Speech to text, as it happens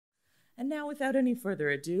And now, without any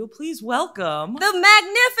further ado, please welcome the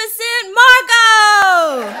magnificent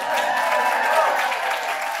Margot!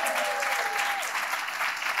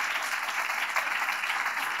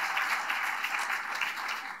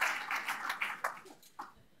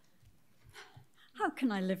 How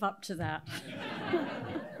can I live up to that?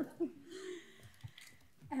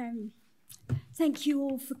 Thank you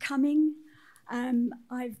all for coming.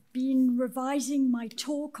 I've been revising my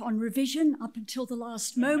talk on revision up until the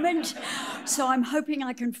last moment, so I'm hoping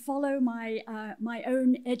I can follow my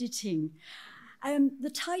own editing. The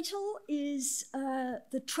title is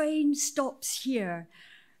The Train Stops Here,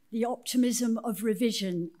 The Optimism of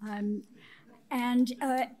Revision. And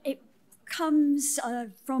it comes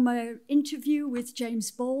from an interview with James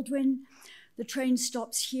Baldwin. The train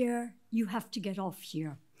stops here, you have to get off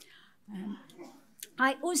here.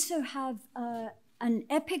 I also have an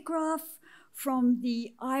epigraph from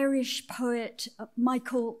the Irish poet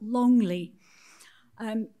Michael Longley.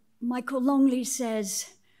 Michael Longley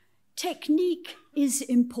says, "Technique is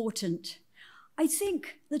important. I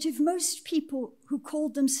think that if most people who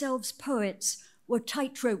called themselves poets were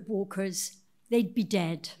tightrope walkers, they'd be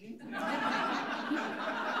dead."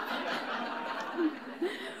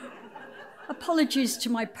 Apologies to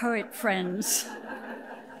my poet friends.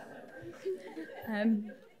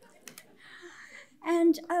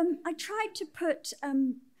 I tried to put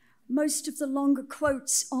most of the longer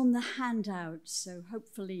quotes on the handout, so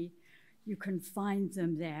hopefully you can find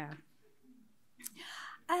them there.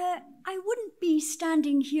 I wouldn't be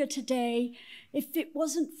standing here today if it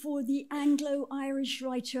wasn't for the Anglo-Irish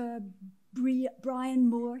writer Brian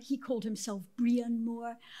Moore. He called himself Brian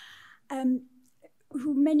Moore,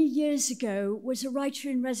 who many years ago was a writer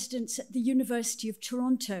in residence at the University of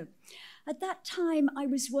Toronto. At that time, I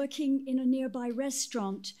was working in a nearby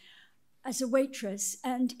restaurant as a waitress,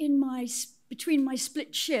 and between my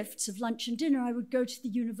split shifts of lunch and dinner, I would go to the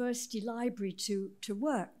university library to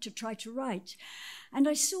work, to try to write. And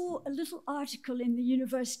I saw a little article in the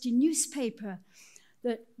university newspaper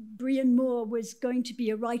that Brian Moore was going to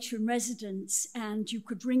be a writer in residence, and you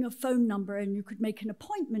could ring a phone number and you could make an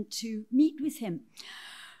appointment to meet with him.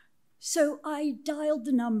 So I dialed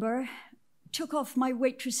the number, took off my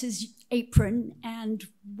waitress's apron and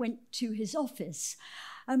went to his office,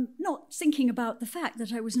 not thinking about the fact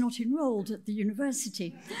that I was not enrolled at the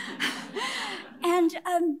university. And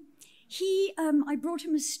I brought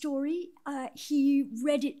him a story. He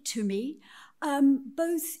read it to me,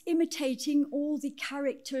 both imitating all the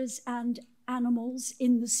characters and animals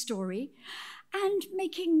in the story and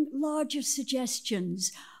making larger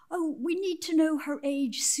suggestions. "Oh, we need to know her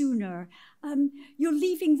age sooner. You're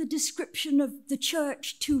leaving the description of the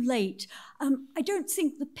church too late. I don't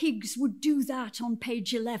think the pigs would do that on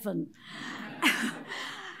page 11.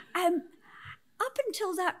 Up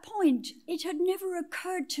until that point, it had never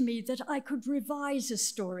occurred to me that I could revise a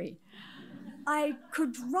story. I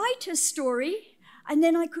could write a story, and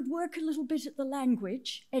then I could work a little bit at the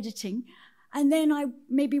language, editing, and then I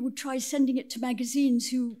maybe would try sending it to magazines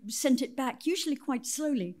who sent it back, usually quite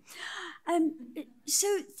slowly. I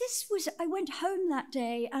went home that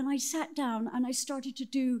day and I sat down and I started to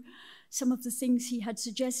do some of the things he had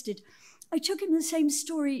suggested. I took him the same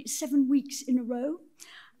story 7 weeks in a row.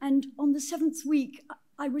 And on the 7th week,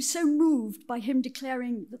 I was so moved by him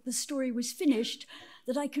declaring that the story was finished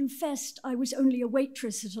that I confessed I was only a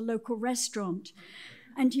waitress at a local restaurant.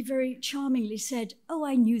 And he very charmingly said, "Oh,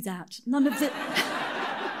 I knew that. None of the..."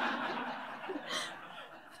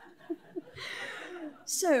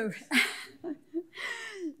 So,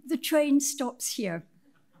 the train stops here.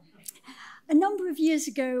 A number of years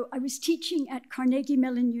ago, I was teaching at Carnegie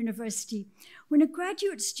Mellon University when a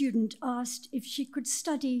graduate student asked if she could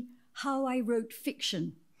study how I wrote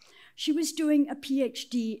fiction. She was doing a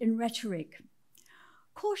PhD in rhetoric.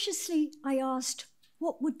 Cautiously, I asked,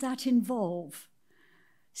 what would that involve?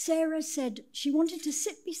 Sarah said she wanted to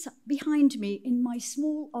sit behind me in my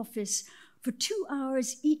small office for 2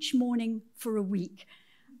 hours each morning for a week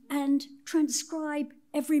and transcribe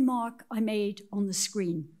every mark I made on the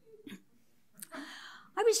screen.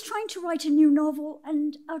 I was trying to write a new novel,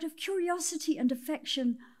 and out of curiosity and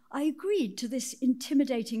affection, I agreed to this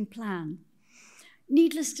intimidating plan.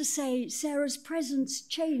 Needless to say, Sarah's presence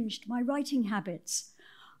changed my writing habits.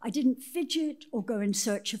 I didn't fidget or go in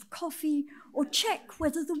search of coffee or check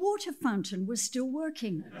whether the water fountain was still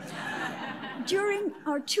working. During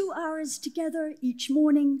our 2 hours together each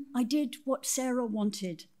morning, I did what Sarah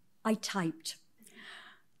wanted. I typed.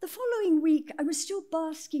 The following week, I was still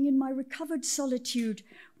basking in my recovered solitude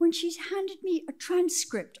when she handed me a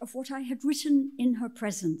transcript of what I had written in her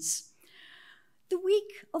presence. The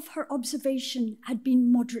week of her observation had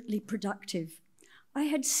been moderately productive. I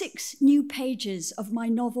had 6 new pages of my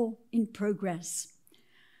novel in progress.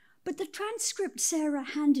 But the transcript Sarah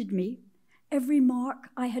handed me, every mark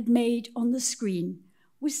I had made on the screen,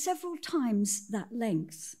 was several times that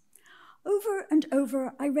length. Over and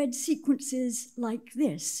over, I read sequences like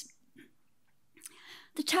this.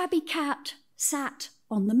 The tabby cat sat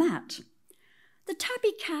on the mat. The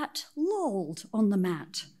tabby cat lolled on the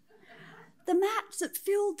mat. The mat that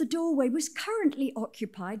filled the doorway was currently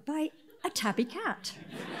occupied by a tabby cat.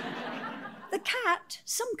 The cat,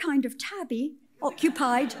 some kind of tabby,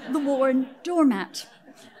 occupied the worn doormat.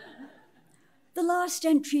 The last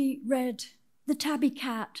entry read, the tabby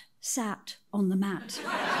cat sat on the mat.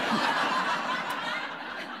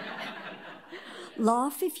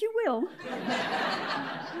 Laugh if you will.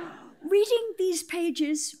 Reading these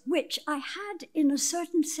pages, which I had in a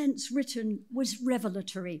certain sense written, was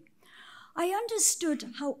revelatory. I understood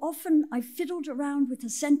how often I fiddled around with a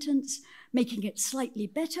sentence, making it slightly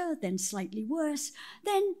better, then slightly worse,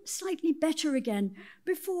 then slightly better again,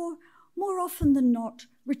 before, more often than not,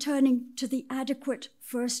 returning to the adequate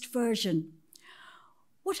first version.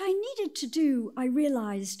 What I needed to do, I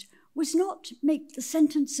realized, was not make the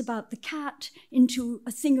sentence about the cat into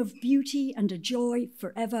a thing of beauty and a joy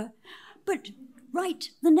forever, but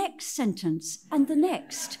write the next sentence and the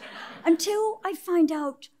next, until I find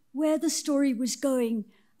out where the story was going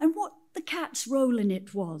and what the cat's role in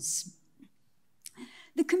it was.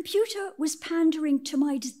 The computer was pandering to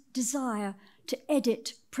my desire to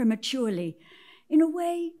edit prematurely in a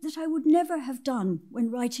way that I would never have done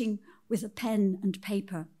when writing with a pen and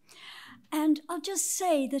paper. And I'll just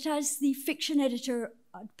say that as the fiction editor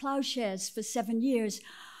at Ploughshares for 7 years,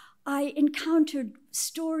 I encountered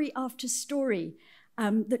story after story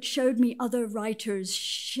that showed me other writers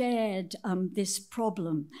shared this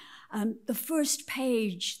problem. The first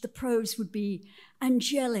page, the prose would be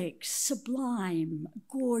angelic, sublime,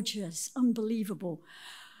 gorgeous, unbelievable.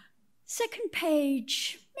 Second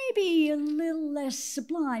page, maybe a little less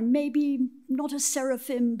sublime, maybe not a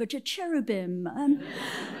seraphim, but a cherubim.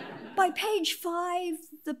 By page 5,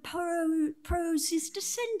 the prose is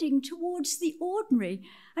descending towards the ordinary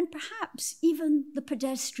and perhaps even the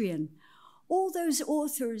pedestrian. All those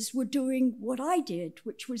authors were doing what I did,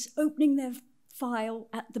 which was opening their file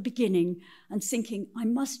at the beginning and thinking, I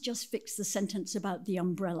must just fix the sentence about the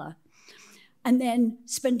umbrella, and then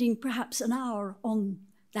spending perhaps an hour on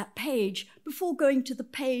that page before going to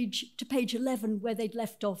page 11 where they'd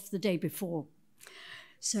left off the day before.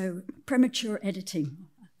 So premature editing.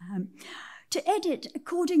 To edit,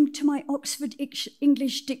 according to my Oxford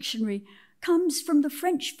English Dictionary, comes from the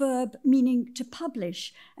French verb meaning to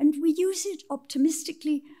publish, and we use it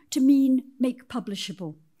optimistically to mean make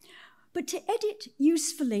publishable. But to edit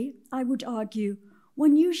usefully, I would argue,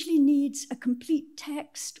 one usually needs a complete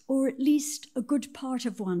text, or at least a good part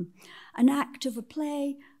of one, an act of a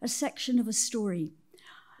play, a section of a story.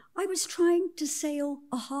 I was trying to sail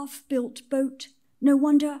a half-built boat. No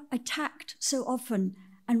wonder I tacked so often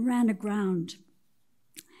and ran aground.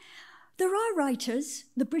 There are writers,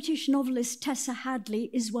 the British novelist Tessa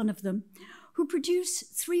Hadley is one of them, who produce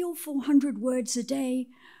 300 or 400 words a day,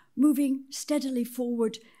 moving steadily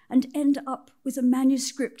forward, and end up with a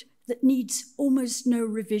manuscript that needs almost no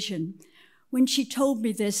revision. When she told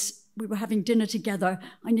me this, we were having dinner together,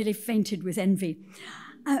 I nearly fainted with envy.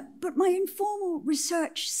 But my informal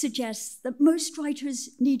research suggests that most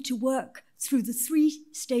writers need to work through the 3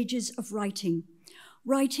 stages of writing: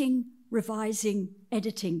 writing, revising,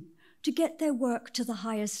 editing, to get their work to the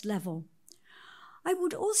highest level. I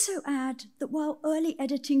would also add that while early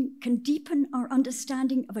editing can deepen our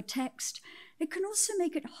understanding of a text, it can also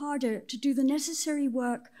make it harder to do the necessary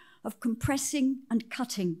work of compressing and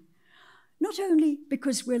cutting, not only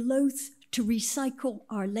because we're loath to recycle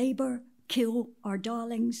our labor, kill our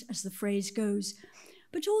darlings, as the phrase goes,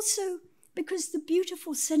 but also because the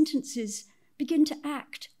beautiful sentences begin to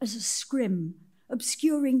act as a scrim,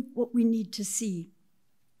 obscuring what we need to see.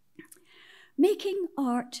 Making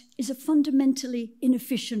art is a fundamentally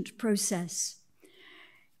inefficient process.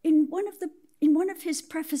 In one of his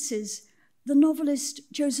prefaces, the novelist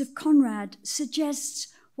Joseph Conrad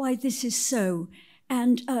suggests why this is so,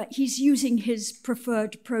 and he's using his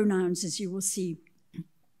preferred pronouns, as you will see.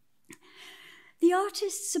 The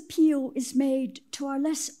artist's appeal is made to our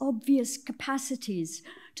less obvious capacities,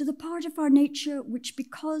 to the part of our nature which,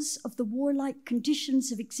 because of the warlike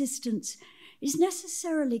conditions of existence, is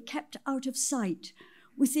necessarily kept out of sight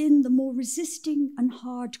within the more resisting and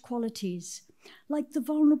hard qualities, like the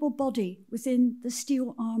vulnerable body within the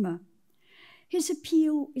steel armor. His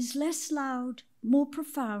appeal is less loud, more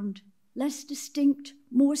profound, less distinct,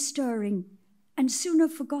 more stirring, and sooner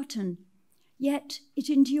forgotten, yet it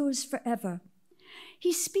endures forever.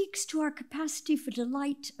 He speaks to our capacity for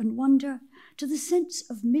delight and wonder, to the sense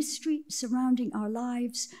of mystery surrounding our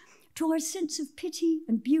lives, to our sense of pity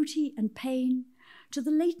and beauty and pain, to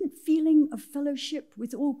the latent feeling of fellowship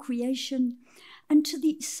with all creation, and to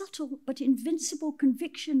the subtle but invincible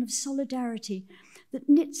conviction of solidarity that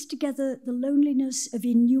knits together the loneliness of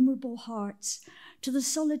innumerable hearts, to the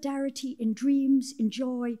solidarity in dreams, in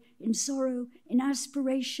joy, in sorrow, in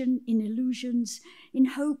aspiration, in illusions, in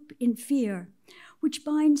hope, in fear, which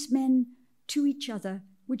binds men to each other,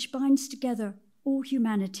 which binds together all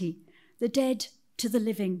humanity, the dead to the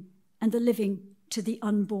living, and the living to the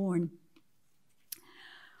unborn.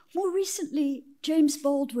 More recently, James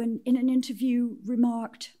Baldwin, in an interview,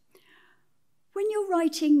 remarked, "When you're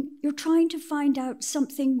writing, you're trying to find out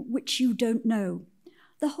something which you don't know.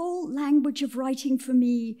 The whole language of writing for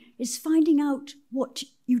me is finding out what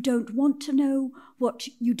you don't want to know, what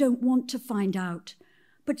you don't want to find out,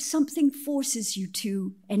 but something forces you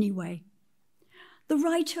to anyway." The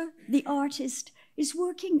writer, the artist, is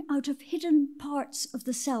working out of hidden parts of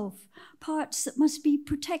the self, parts that must be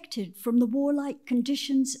protected from the warlike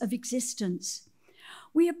conditions of existence.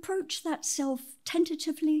 We approach that self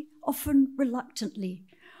tentatively, often reluctantly.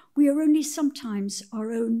 We are only sometimes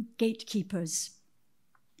our own gatekeepers.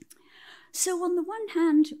 So on the one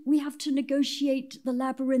hand, we have to negotiate the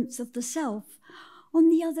labyrinth of the self. On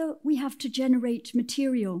the other, we have to generate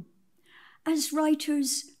material. As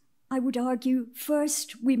writers, I would argue,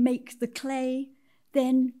 first we make the clay,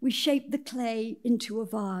 then we shape the clay into a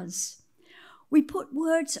vase. We put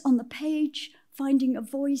words on the page, finding a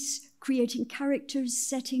voice, creating characters,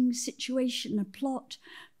 settings, situation, and plot,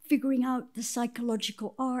 figuring out the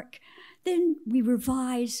psychological arc. Then we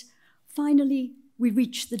revise. Finally, we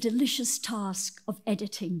reach the delicious task of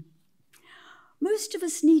editing. Most of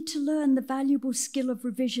us need to learn the valuable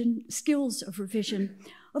skills of revision,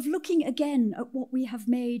 of looking again at what we have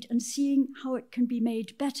made and seeing how it can be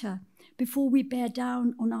made better before we bear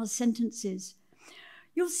down on our sentences.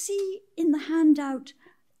 You'll see in the handout,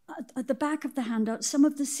 at the back of the handout, some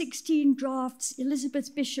of the 16 drafts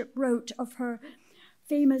Elizabeth Bishop wrote of her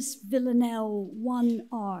famous Villanelle One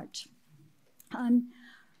Art.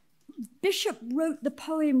 Bishop wrote the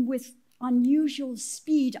poem with unusual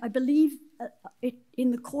speed, I believe,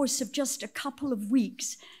 in the course of just a couple of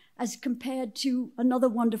weeks, as compared to another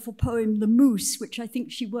wonderful poem, The Moose, which I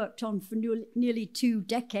think she worked on for nearly 2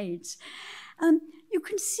 decades. You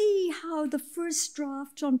can see how the first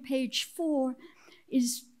draft on page 4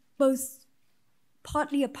 is both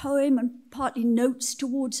partly a poem and partly notes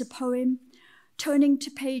towards a poem. Turning to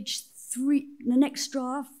page 3, the next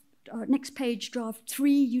page, draft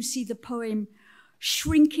 3, you see the poem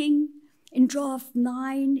shrinking. In draft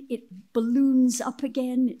 9, it balloons up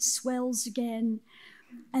again, it swells again.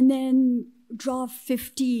 And then draft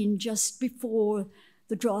 15, just before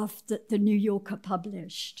the draft that the New Yorker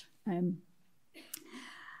published.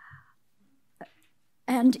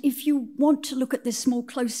 And if you want to look at this more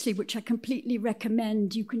closely, which I completely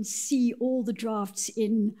recommend, you can see all the drafts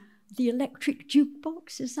in the Electric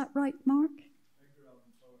Jukebox. Is that right, Mark?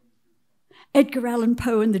 Edgar Allan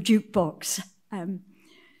Poe and the Jukebox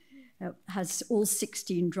has all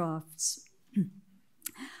 16 drafts.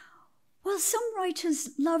 While some writers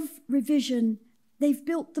love revision, they've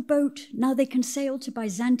built the boat, now they can sail to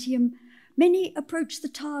Byzantium. Many approach the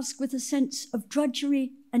task with a sense of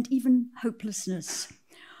drudgery and even hopelessness.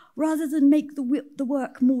 Rather than make the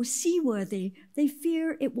work more seaworthy, they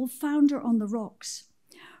fear it will founder on the rocks.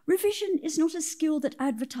 Revision is not a skill that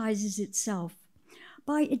advertises itself.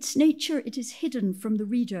 By its nature, it is hidden from the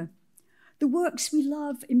reader. The works we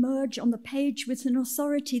love emerge on the page with an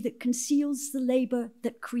authority that conceals the labor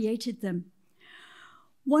that created them.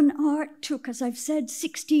 One art took, as I've said,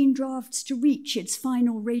 16 drafts to reach its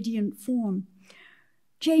final radiant form.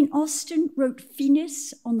 Jane Austen wrote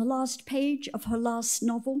Finis on the last page of her last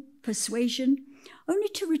novel, Persuasion, only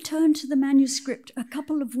to return to the manuscript a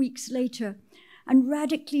couple of weeks later and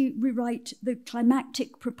radically rewrite the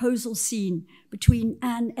climactic proposal scene between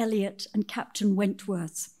Anne Elliot and Captain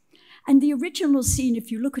Wentworth. And the original scene,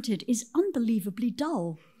 if you look at it, is unbelievably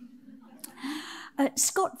dull.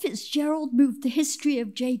 Scott Fitzgerald moved the history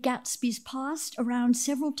of Jay Gatsby's past around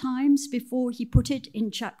several times before he put it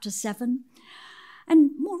in chapter 7.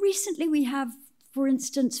 And more recently, we have, for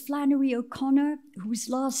instance, Flannery O'Connor, whose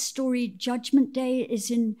last story, Judgment Day, is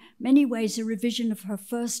in many ways a revision of her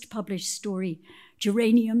first published story,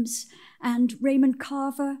 Geraniums, and Raymond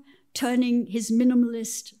Carver, turning his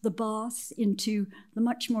minimalist The Bath into the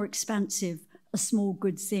much more expansive A Small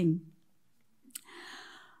Good Thing.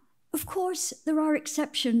 Of course, there are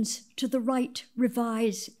exceptions to the write,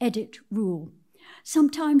 revise, edit rule.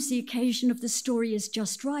 Sometimes the occasion of the story is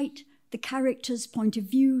just right. The character's point of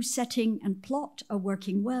view, setting, and plot are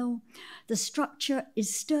working well. The structure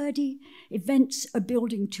is sturdy. Events are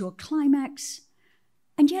building to a climax.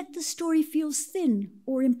 And yet the story feels thin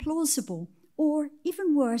or implausible, or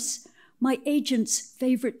even worse, my agent's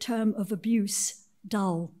favorite term of abuse,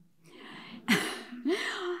 dull.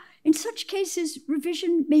 In such cases,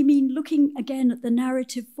 revision may mean looking again at the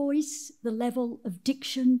narrative voice, the level of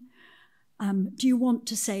diction. Do you want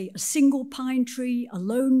to say a single pine tree, a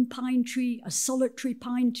lone pine tree, a solitary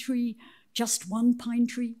pine tree, just one pine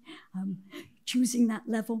tree? Choosing that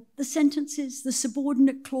level. The sentences, the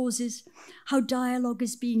subordinate clauses, how dialogue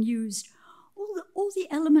is being used, all the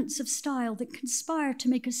elements of style that conspire to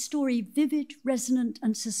make a story vivid, resonant,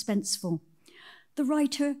 and suspenseful. The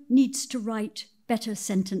writer needs to write better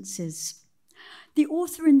sentences. The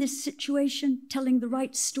author in this situation, telling the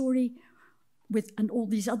right story and all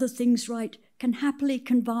these other things right, can happily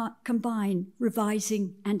combine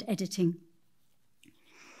revising and editing.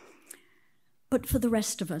 But for the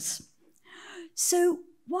rest of us. So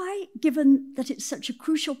why, given that it's such a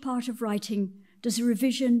crucial part of writing, does a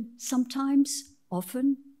revision sometimes,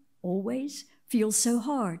 often, always feel so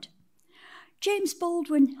hard? James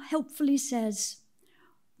Baldwin helpfully says,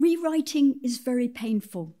 rewriting is very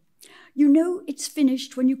painful. You know it's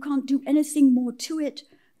finished when you can't do anything more to it,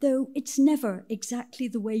 though it's never exactly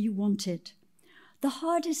the way you want it. The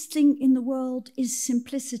hardest thing in the world is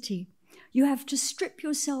simplicity. You have to strip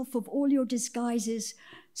yourself of all your disguises,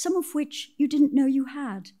 some of which you didn't know you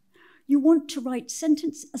had. You want to write a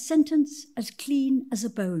sentence as clean as a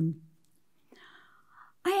bone.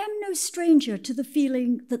 I am no stranger to the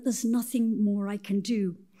feeling that there's nothing more I can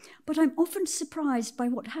do, but I'm often surprised by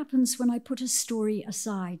what happens when I put a story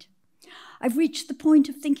aside. I've reached the point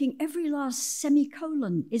of thinking every last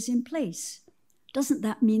semicolon is in place. Doesn't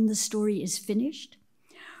that mean the story is finished?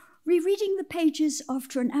 Rereading the pages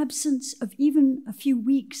after an absence of even a few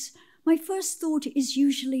weeks, my first thought is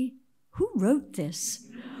usually, who wrote this?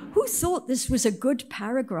 Who thought this was a good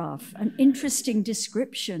paragraph, an interesting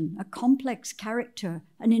description, a complex character,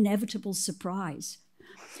 an inevitable surprise?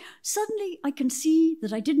 Suddenly, I can see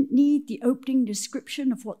that I didn't need the opening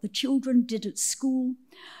description of what the children did at school,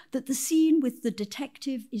 that the scene with the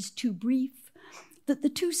detective is too brief, that the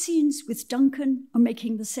two scenes with Duncan are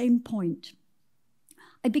making the same point.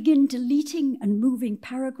 I begin deleting and moving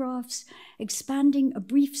paragraphs, expanding a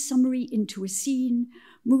brief summary into a scene,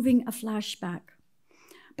 moving a flashback.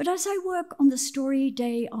 But as I work on the story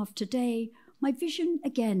day after day, my vision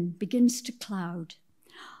again begins to cloud.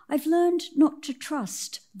 I've learned not to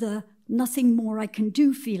trust the nothing more I can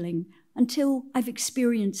do feeling until I've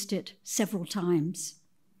experienced it several times.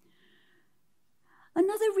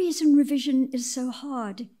 Another reason revision is so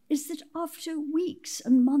hard is that after weeks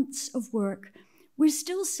and months of work, we're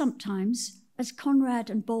still sometimes, as Conrad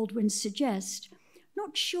and Baldwin suggest,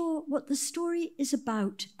 not sure what the story is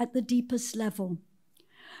about at the deepest level.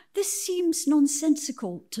 This seems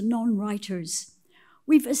nonsensical to non-writers.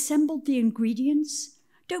 We've assembled the ingredients.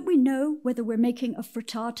 Don't we know whether we're making a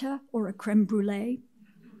frittata or a creme brulee?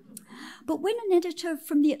 But when an editor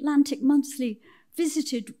from the Atlantic Monthly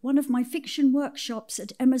visited one of my fiction workshops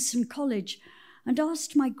at Emerson College and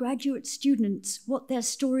asked my graduate students what their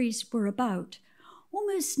stories were about,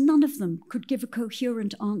 almost none of them could give a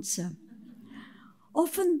coherent answer.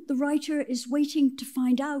 Often the writer is waiting to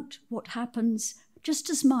find out what happens just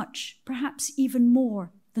as much, perhaps even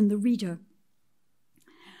more, than the reader.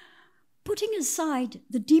 Putting aside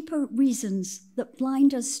the deeper reasons that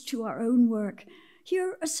blind us to our own work,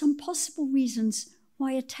 here are some possible reasons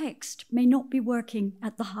why a text may not be working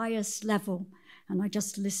at the highest level, and I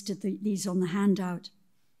just listed these on the handout.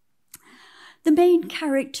 The main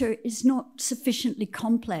character is not sufficiently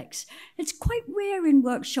complex. It's quite rare in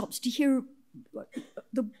workshops to hear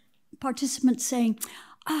the participants saying,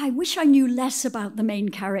 I wish I knew less about the main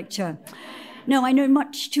character. No, I know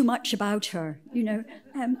much too much about her,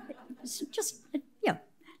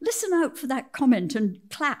 listen out for that comment and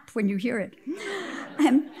clap when you hear it.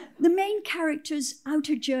 The main character's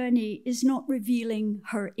outer journey is not revealing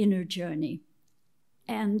her inner journey.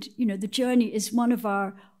 And, the journey is one of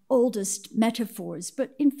our oldest metaphors,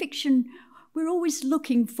 but in fiction, we're always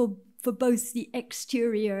looking for both the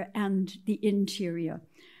exterior and the interior.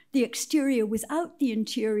 The exterior without the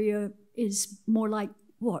interior is more like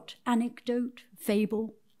what? Anecdote,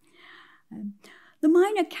 fable. The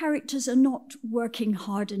minor characters are not working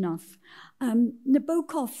hard enough.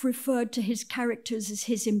 Nabokov referred to his characters as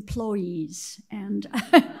his employees, and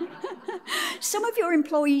some of your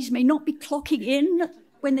employees may not be clocking in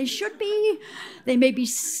when they should be. They may be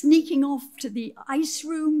sneaking off to the ice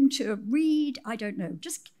room to read. I don't know.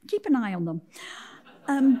 Just keep an eye on them.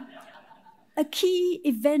 A key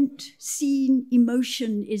event, scene,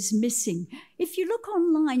 emotion is missing. If you look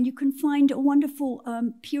online, you can find a wonderful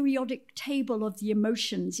periodic table of the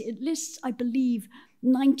emotions. It lists, I believe,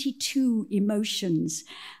 92 emotions.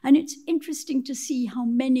 And it's interesting to see how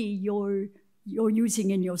many you're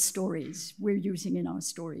using in your stories, we're using in our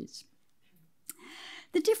stories.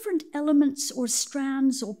 The different elements or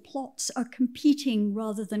strands or plots are competing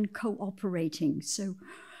rather than cooperating. So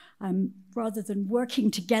rather than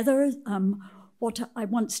working together, what I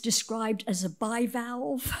once described as a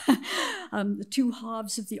bivalve, the two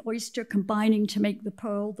halves of the oyster combining to make the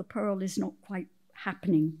pearl is not quite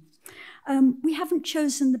happening. We haven't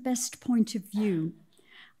chosen the best point of view.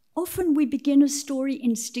 Often we begin a story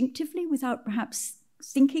instinctively without perhaps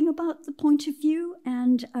thinking about the point of view,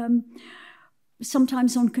 and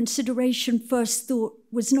sometimes on consideration, first thought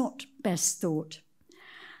was not best thought.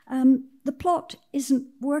 The plot isn't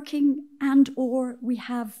working, and or we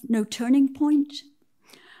have no turning point.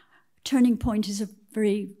 Turning point is a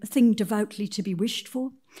thing devoutly to be wished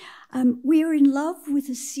for. We are in love with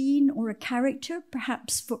a scene or a character,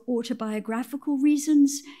 perhaps for autobiographical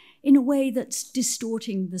reasons, in a way that's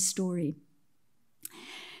distorting the story.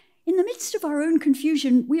 In the midst of our own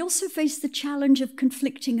confusion, we also face the challenge of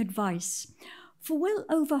conflicting advice. For well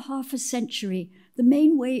over half a century, the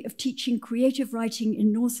main way of teaching creative writing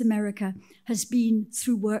in North America has been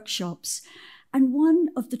through workshops. And one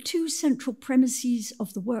of the two central premises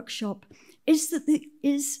of the workshop is that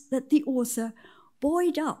the author,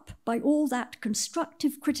 buoyed up by all that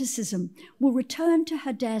constructive criticism, will return to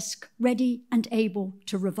her desk ready and able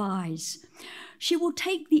to revise. She will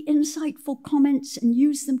take the insightful comments and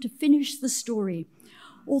use them to finish the story.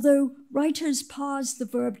 Although writers parse the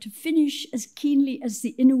verb to finish as keenly as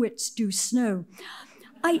the Inuits do snow.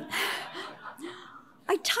 I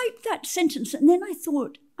typed that sentence and then I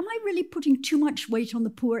thought, am I really putting too much weight on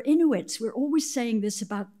the poor Inuits? We're always saying this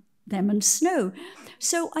about them and snow.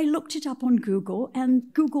 So I looked it up on Google,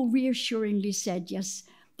 and Google reassuringly said, yes,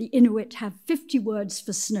 the Inuit have 50 words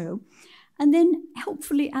for snow, and then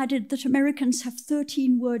helpfully added that Americans have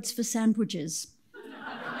 13 words for sandwiches.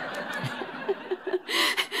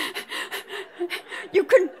 You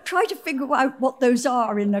can try to figure out what those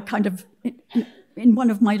are in a kind of, in one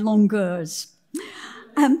of my longeurs.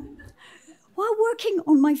 While working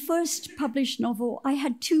on my first published novel, I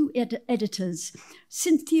had two editors,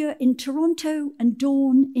 Cynthia in Toronto and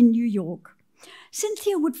Dawn in New York.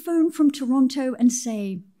 Cynthia would phone from Toronto and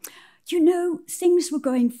say, you know, things were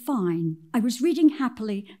going fine. I was reading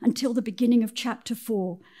happily until the beginning of chapter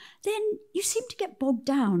 4. Then you seem to get bogged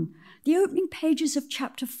down. The opening pages of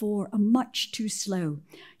chapter 4 are much too slow.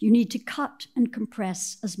 You need to cut and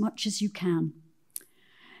compress as much as you can.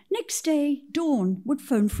 Next day, Dawn would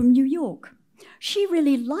phone from New York. She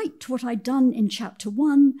really liked what I'd done in chapter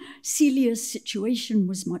 1. Celia's situation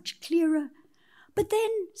was much clearer. But then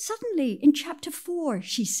suddenly in chapter 4,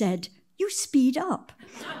 she said, you speed up.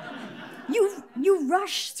 You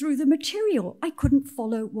rush through the material. I couldn't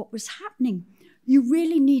follow what was happening. You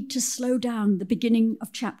really need to slow down the beginning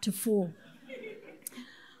of chapter 4.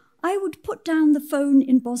 I would put down the phone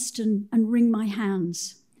in Boston and wring my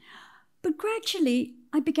hands. But gradually,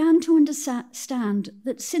 I began to understand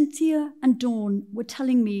that Cynthia and Dawn were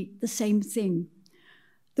telling me the same thing.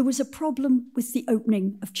 There was a problem with the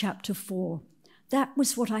opening of chapter 4. That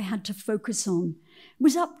was what I had to focus on. It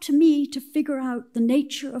was up to me to figure out the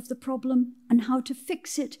nature of the problem and how to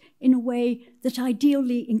fix it in a way that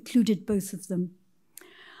ideally included both of them.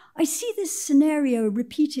 I see this scenario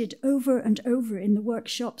repeated over and over in the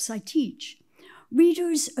workshops I teach.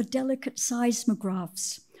 Readers are delicate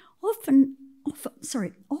seismographs. Often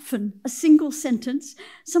a single sentence,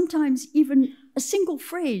 sometimes even a single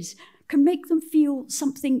phrase, can make them feel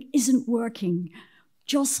something isn't working,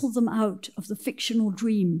 jostle them out of the fictional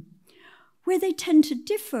dream. Where they tend to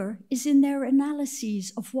differ is in their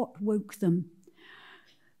analyses of what woke them.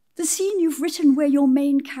 The scene you've written where your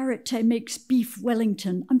main character makes beef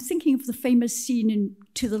Wellington, I'm thinking of the famous scene in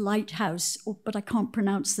To the Lighthouse, but I can't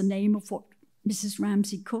pronounce the name of what Mrs.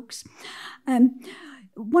 Ramsay cooks.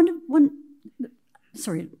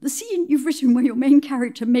 The scene you've written where your main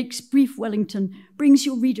character makes beef Wellington brings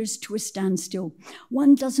your readers to a standstill.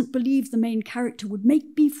 One doesn't believe the main character would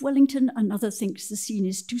make beef Wellington, another thinks the scene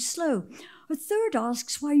is too slow. A third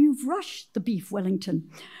asks why you've rushed the beef Wellington.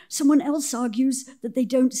 Someone else argues that they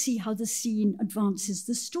don't see how the scene advances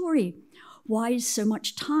the story. Why is so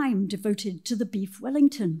much time devoted to the beef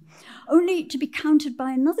Wellington? Only to be countered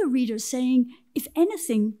by another reader saying, if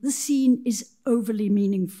anything, the scene is overly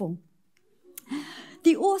meaningful.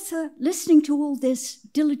 The author, listening to all this,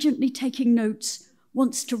 diligently taking notes,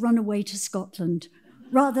 wants to run away to Scotland,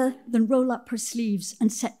 rather than roll up her sleeves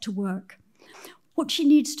and set to work. What she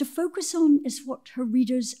needs to focus on is what her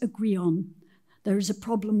readers agree on. There is a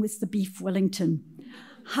problem with the beef Wellington.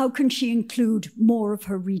 How can she include more of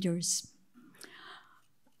her readers?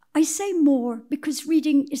 I say more because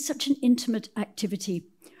reading is such an intimate activity.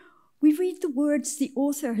 We read the words the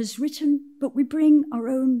author has written, but we bring our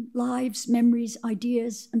own lives, memories,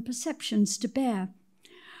 ideas, and perceptions to bear.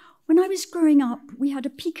 When I was growing up, we had a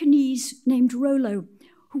Pekingese named Rolo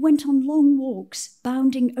who went on long walks,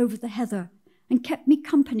 bounding over the heather, and kept me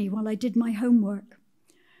company while I did my homework.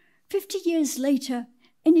 50 years later,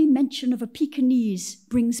 any mention of a Pekingese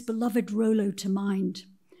brings beloved Rolo to mind.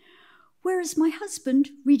 Whereas my husband,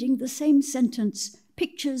 reading the same sentence,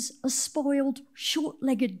 pictures a spoiled,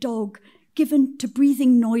 short-legged dog given to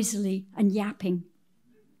breathing noisily and yapping.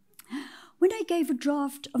 When I gave a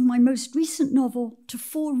draft of my most recent novel to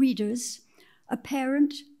 4 readers, a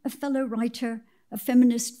parent, a fellow writer, a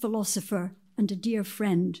feminist philosopher, and a dear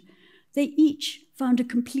friend, they each found a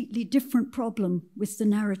completely different problem with the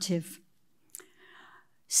narrative.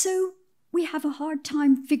 So we have a hard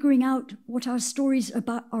time figuring out what our stories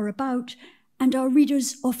are about, and our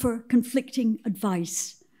readers offer conflicting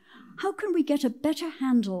advice. How can we get a better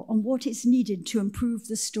handle on what is needed to improve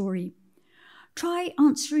the story? Try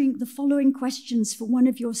answering the following questions for one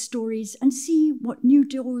of your stories and see what new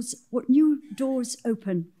doors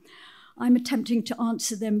open. I'm attempting to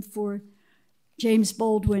answer them for James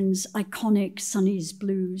Baldwin's iconic Sonny's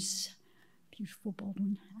Blues. Beautiful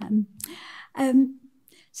Baldwin.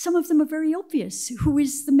 Some of them are very obvious. Who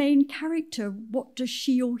is the main character? What does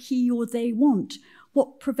she or he or they want?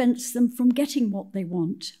 What prevents them from getting what they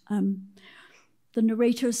want? The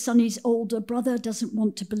narrator, Sonny's older brother, doesn't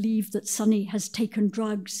want to believe that Sonny has taken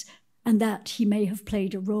drugs and that he may have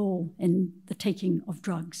played a role in the taking of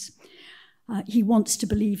drugs. He wants to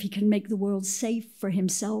believe he can make the world safe for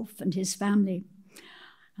himself and his family.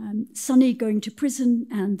 Sonny going to prison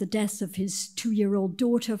and the death of his 2-year-old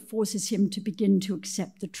daughter forces him to begin to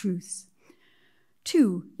accept the truth.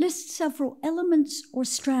 2, list several elements or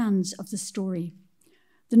strands of the story.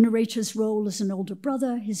 The narrator's role as an older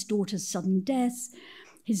brother, his daughter's sudden death,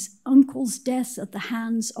 his uncle's death at the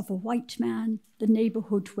hands of a white man, the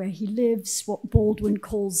neighborhood where he lives, what Baldwin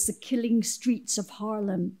calls the killing streets of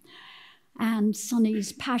Harlem, and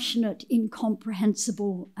Sonny's passionate,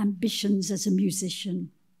 incomprehensible ambitions as a musician.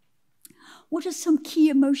 What are some key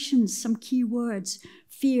emotions, some key words?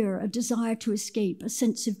 Fear, a desire to escape, a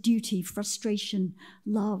sense of duty, frustration,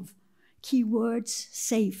 love. Key words,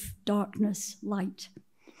 safe, darkness, light.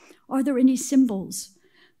 Are there any symbols?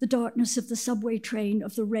 The darkness of the subway train,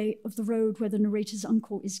 of the road where the narrator's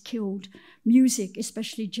uncle is killed. Music,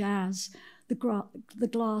 especially jazz. The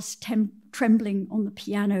glass trembling on the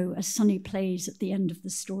piano as Sonny plays at the end of the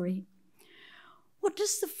story. What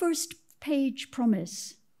does the first page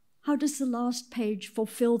promise? How does the last page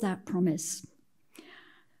fulfill that promise?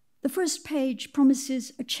 The first page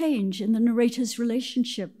promises a change in the narrator's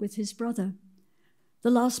relationship with his brother.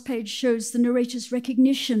 The last page shows the narrator's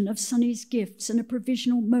recognition of Sonny's gifts and a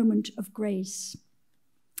provisional moment of grace.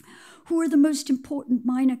 Who are the most important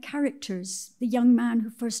minor characters? The young man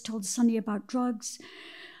who first told Sonny about drugs,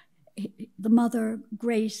 the mother,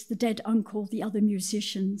 Grace, the dead uncle, the other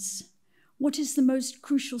musicians. What is the most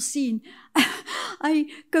crucial scene? I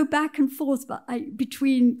go back and forth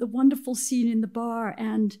between the wonderful scene in the bar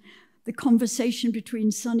and the conversation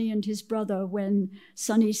between Sonny and his brother when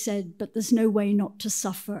Sonny said, "But there's no way not to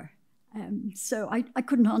suffer." So I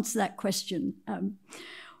couldn't answer that question,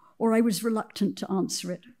 or I was reluctant to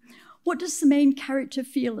answer it. What does the main character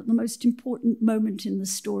feel at the most important moment in the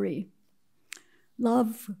story?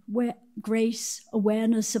 Love, grace,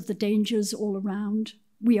 awareness of the dangers all around.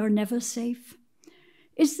 We are never safe.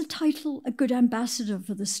 Is the title a good ambassador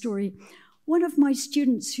for the story? One of my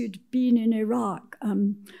students who'd been in Iraq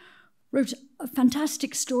wrote a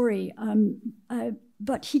fantastic story,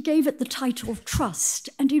 but he gave it the title of Trust.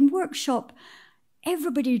 And in workshop,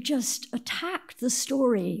 everybody just attacked the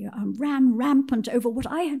story, ran rampant over what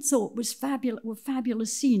I had thought were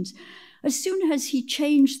fabulous scenes. As soon as he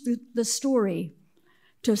changed the story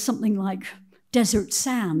to something like desert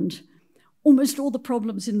sand, almost all the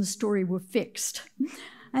problems in the story were fixed.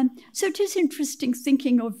 So it is interesting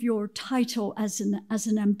thinking of your title as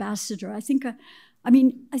an ambassador. I think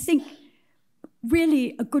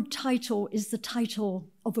really a good title is the title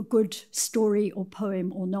of a good story or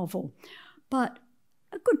poem or novel. But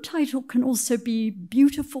a good title can also be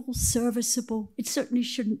beautiful, serviceable. It certainly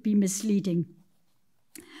shouldn't be misleading.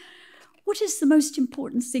 What is the most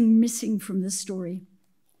important thing missing from the story?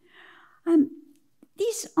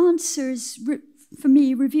 These answers, for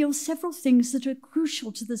me, reveal several things that are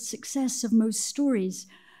crucial to the success of most stories.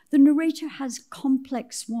 The narrator has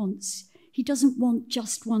complex wants. He doesn't want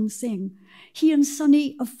just one thing. He and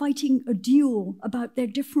Sonny are fighting a duel about their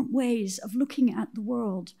different ways of looking at the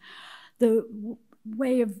world. The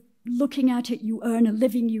way of looking at it, you earn a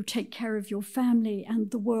living, you take care of your family,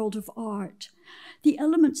 and the world of art. The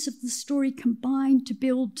elements of the story combine to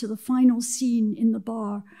build to the final scene in the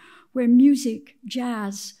bar, where music,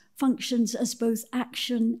 jazz, functions as both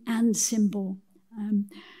action and symbol.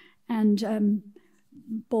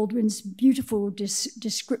 Baldwin's beautiful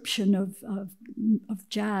description of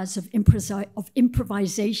jazz, of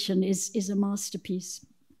improvisation is a masterpiece.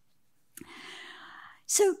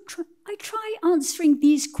 So I try answering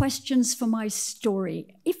these questions for my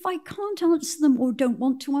story. If I can't answer them or don't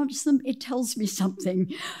want to answer them, it tells me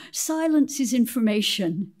something. Silence is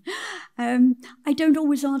information. I don't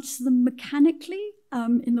always answer them mechanically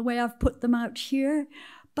in the way I've put them out here,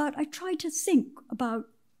 but I try to think about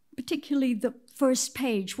particularly the first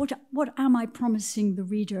page. What am I promising the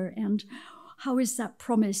reader, and how is that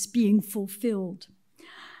promise being fulfilled?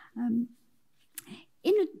 In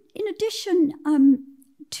addition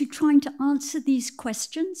to trying to answer these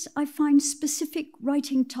questions, I find specific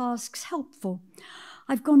writing tasks helpful.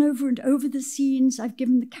 I've gone over and over the scenes. I've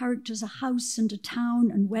given the characters a house and a town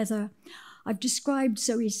and weather. I've described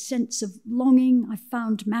Zoe's sense of longing. I've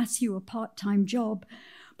found Matthew a part-time job,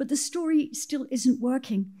 but the story still isn't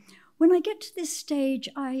working. When I get to this stage,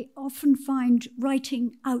 I often find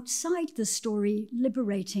writing outside the story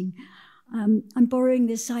liberating. I'm borrowing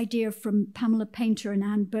this idea from Pamela Painter and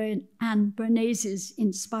Anne Bernays'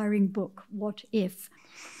 inspiring book, What If?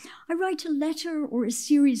 I write a letter or a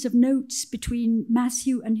series of notes between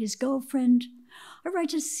Matthew and his girlfriend. I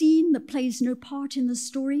write a scene that plays no part in the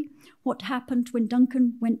story. What happened when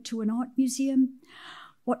Duncan went to an art museum?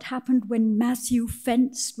 What happened when Matthew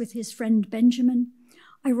fenced with his friend Benjamin?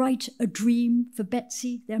 I write a dream for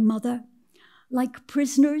Betsy, their mother. Like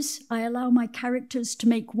prisoners, I allow my characters to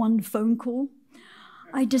make one phone call.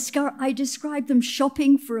 I describe them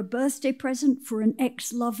shopping for a birthday present for an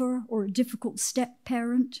ex-lover or a difficult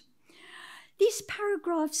step-parent. These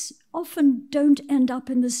paragraphs often don't end up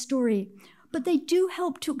in the story, but they do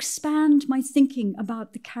help to expand my thinking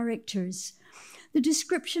about the characters. The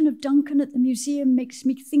description of Duncan at the museum makes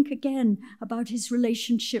me think again about his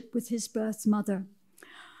relationship with his birth mother.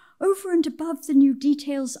 Over and above the new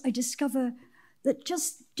details, I discover that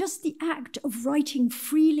just the act of writing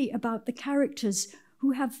freely about the characters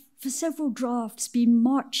who have for several drafts been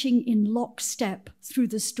marching in lockstep through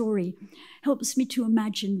the story helps me to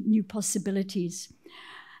imagine new possibilities.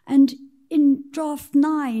 And in draft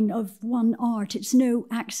 9 of One Art, it's no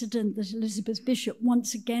accident that Elizabeth Bishop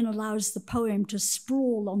once again allows the poem to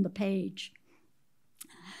sprawl on the page.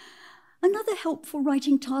 Another helpful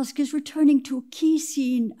writing task is returning to a key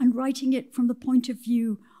scene and writing it from the point of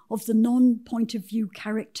view of the non-point of view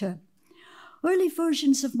character. Early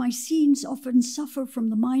versions of my scenes often suffer from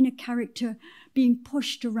the minor character being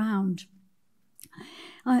pushed around.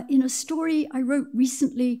 In a story I wrote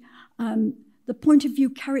recently, the point of view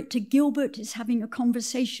character Gilbert is having a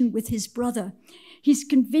conversation with his brother. He's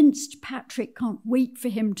convinced Patrick can't wait for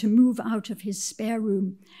him to move out of his spare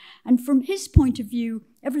room. And from his point of view,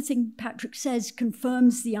 everything Patrick says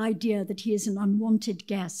confirms the idea that he is an unwanted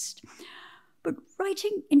guest. But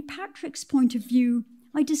writing in Patrick's point of view,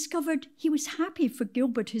 I discovered he was happy for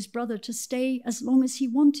Gilbert, his brother, to stay as long as he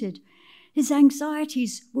wanted. His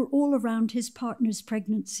anxieties were all around his partner's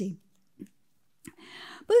pregnancy.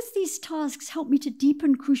 Both these tasks help me to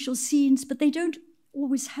deepen crucial scenes, but they don't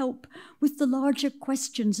always help with the larger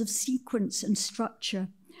questions of sequence and structure.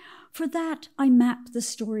 For that, I map the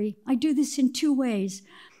story. I do this in 2 ways.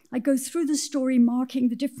 I go through the story marking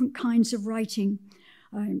the different kinds of writing.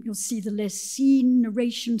 You'll see the list: scene,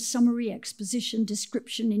 narration, summary, exposition,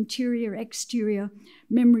 description, interior, exterior,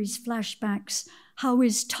 memories, flashbacks. How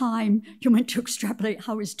is time? You're meant to extrapolate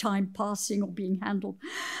how is time passing or being handled.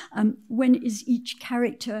 When is each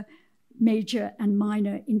character, major and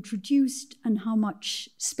minor, introduced, and how much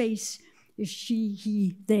space is she,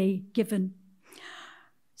 he, they given?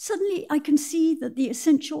 Suddenly, I can see that the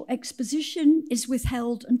essential exposition is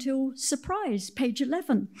withheld until, surprise, page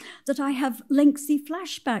 11, that I have lengthy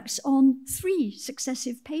flashbacks on 3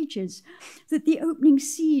 successive pages, that the opening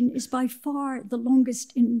scene is by far the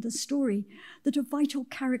longest in the story, that a vital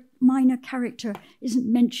minor character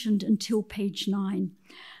isn't mentioned until page 9.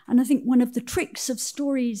 And I think one of the tricks of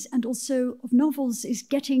stories and also of novels is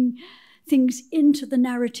getting things into the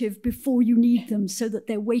narrative before you need them so that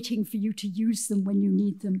they're waiting for you to use them when you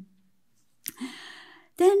need them.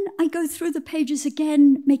 Then I go through the pages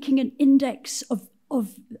again, making an index of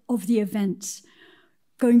the events.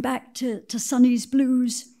 Going back to Sunny's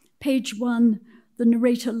Blues, page 1, the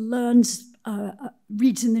narrator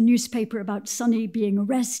reads in the newspaper about Sunny being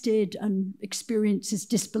arrested and experiences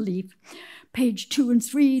disbelief. Page 2 and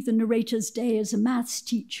 3, the narrator's day as a maths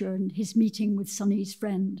teacher and his meeting with Sunny's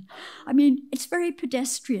friend. I mean, it's very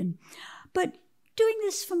pedestrian. But doing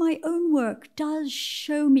this for my own work does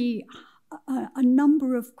show me a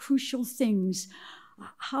number of crucial things,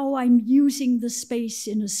 how I'm using the space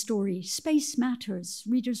in a story. Space matters.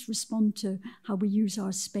 Readers respond to how we use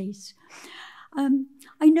our space.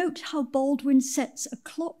 I note how Baldwin sets a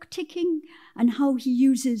clock ticking and how he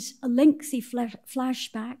uses a lengthy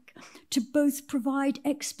flashback to both provide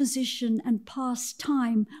exposition and pass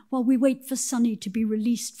time while we wait for Sunny to be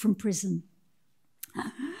released from prison.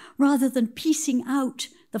 Rather than piecing out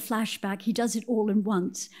the flashback, he does it all in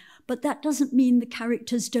once, but that doesn't mean the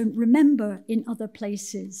characters don't remember in other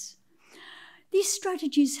places. These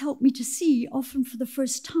strategies help me to see, often for the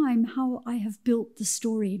first time, how I have built the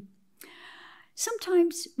story.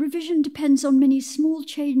 Sometimes revision depends on many small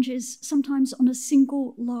changes, sometimes on a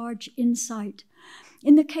single large insight.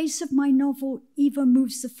 In the case of my novel, Eva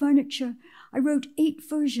Moves the Furniture, I wrote 8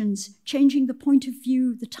 versions, changing the point of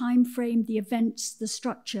view, the time frame, the events, the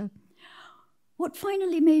structure. What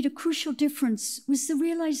finally made a crucial difference was the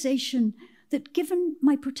realization that given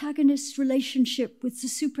my protagonist's relationship with the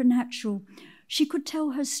supernatural, she could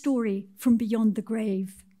tell her story from beyond the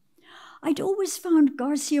grave. I'd always found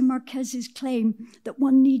Garcia Marquez's claim that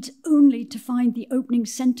one needs only to find the opening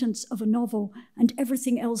sentence of a novel and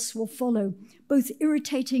everything else will follow, both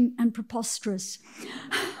irritating and preposterous.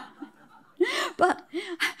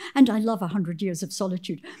 And I love 100 Years of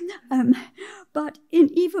Solitude. But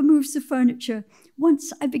in Eva Moves the Furniture,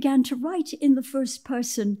 once I began to write in the first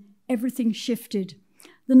person, everything shifted.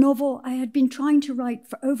 The novel I had been trying to write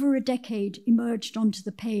for over a decade emerged onto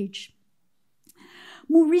the page.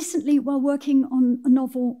 More recently, while working on a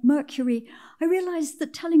novel, Mercury, I realized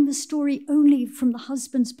that telling the story only from the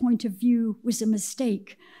husband's point of view was a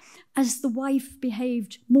mistake, as the wife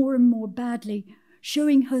behaved more and more badly.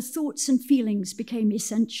 Showing her thoughts and feelings became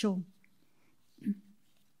essential.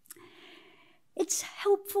 It's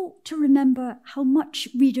helpful to remember how much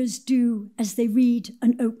readers do as they read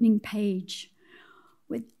an opening page.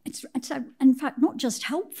 It's in fact not just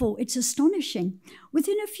helpful, it's astonishing.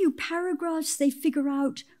 Within a few paragraphs, they figure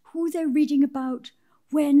out who they're reading about,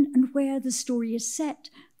 when and where the story is set,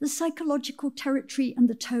 the psychological territory and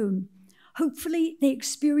the tone. Hopefully, they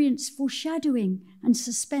experience foreshadowing and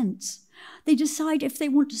suspense. They decide if they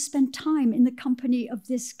want to spend time in the company of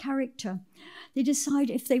this character. They decide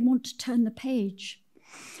if they want to turn the page.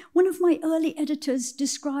 One of my early editors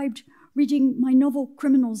described reading my novel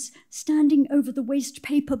Criminals standing over the waste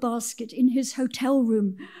paper basket in his hotel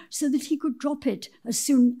room so that he could drop it as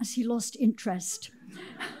soon as he lost interest.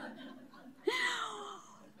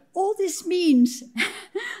 All this means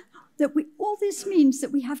that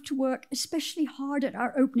we have to work especially hard at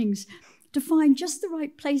our openings to find just the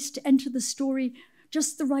right place to enter the story,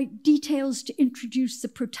 just the right details to introduce the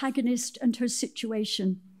protagonist and her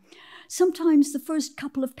situation. Sometimes the first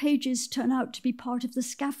couple of pages turn out to be part of the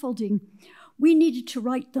scaffolding. We needed to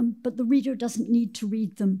write them, but the reader doesn't need to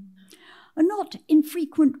read them. A not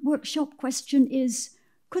infrequent workshop question is,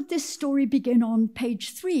 could this story begin on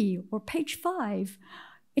page 3 or page 5?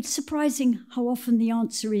 It's surprising how often the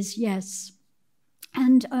answer is yes.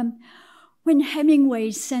 And when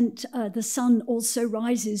Hemingway sent The Sun Also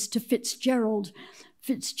Rises to Fitzgerald,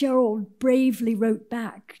 Fitzgerald bravely wrote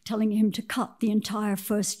back, telling him to cut the entire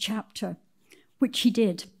first chapter, which he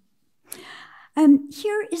did.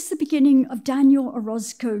 Here is the beginning of Daniel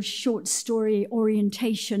Orozco's short story,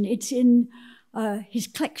 Orientation. It's in his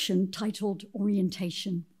collection titled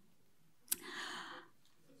Orientation.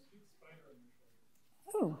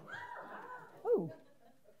 Oh.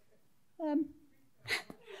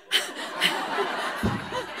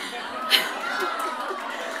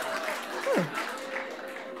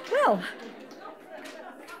 Well,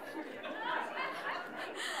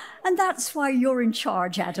 and that's why you're in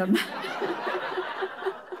charge, Adam.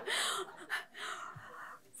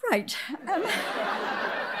 right.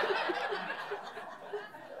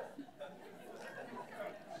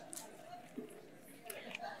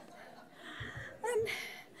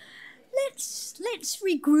 Let's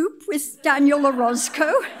regroup with Daniel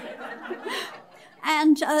Orozco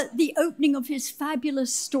and the opening of his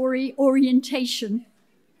fabulous story, Orientation,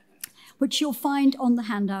 which you'll find on the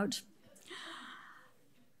handout.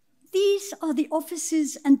 These are the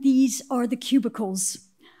offices and these are the cubicles.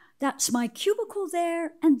 That's my cubicle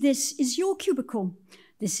there, and this is your cubicle.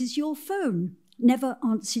 This is your phone. Never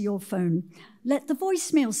answer your phone. Let the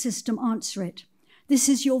voicemail system answer it. This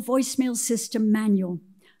is your voicemail system manual.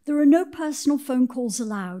 There are no personal phone calls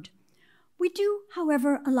allowed. We do,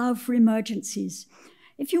 however, allow for emergencies.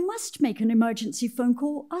 If you must make an emergency phone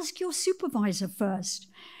call, ask your supervisor first.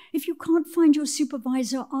 If you can't find your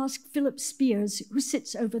supervisor, ask Philip Spears, who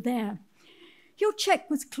sits over there. You'll check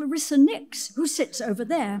with Clarissa Nix, who sits over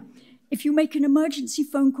there. If you make an emergency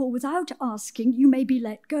phone call without asking, you may be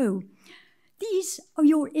let go. These are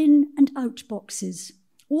your in and out boxes.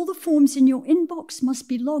 All the forms in your inbox must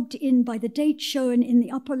be logged in by the date shown in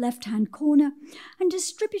the upper left-hand corner and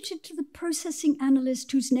distributed to the processing analyst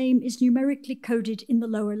whose name is numerically coded in the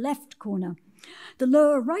lower left corner. The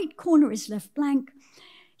lower right corner is left blank.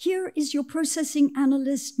 Here is your processing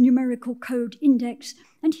analyst numerical code index,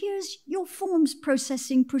 and here's your forms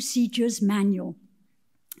processing procedures manual.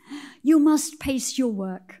 You must pace your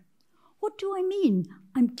work. What do I mean?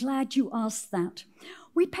 I'm glad you asked that.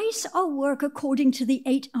 We pace our work according to the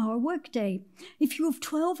 8-hour workday. If you have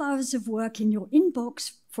 12 hours of work in your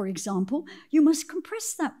inbox, for example, you must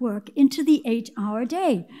compress that work into the 8-hour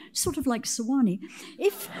day, sort of like Sewanee.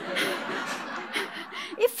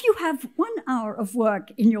 If you have 1 hour of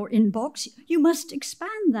work in your inbox, you must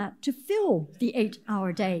expand that to fill the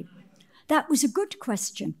 8-hour day. That was a good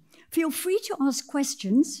question. Feel free to ask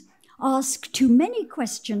questions. Ask too many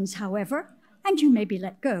questions, however, and you may be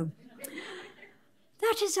let go.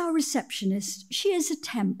 That is our receptionist. She is a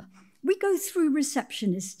temp. We go through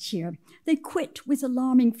receptionists here. They quit with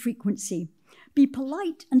alarming frequency. Be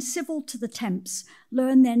polite and civil to the temps.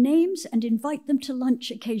 Learn their names and invite them to lunch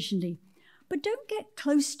occasionally. But don't get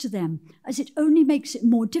close to them, as it only makes it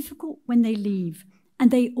more difficult when they leave. And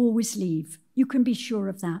they always leave. You can be sure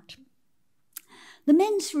of that. The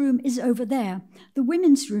men's room is over there. The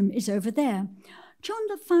women's room is over there. John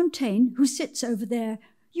LaFontaine, who sits over there,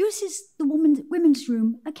 uses the women's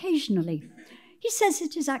room occasionally. He says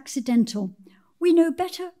it is accidental. We know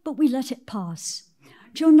better, but we let it pass.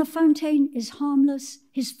 John LaFontaine is harmless,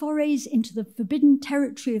 his forays into the forbidden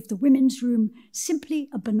territory of the women's room simply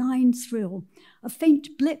a benign thrill, a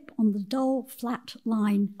faint blip on the dull, flat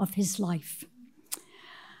line of his life.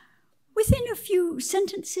 Within a few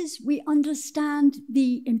sentences, we understand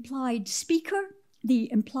the implied speaker,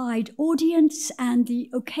 the implied audience, and the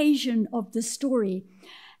occasion of the story.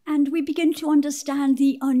 And we begin to understand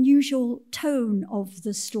the unusual tone of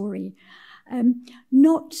the story.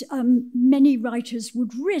 Not many writers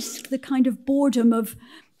would risk the kind of boredom of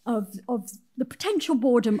the potential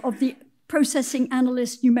boredom of the processing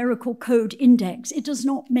analyst numerical code index. It does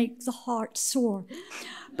not make the heart soar.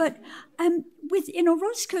 But in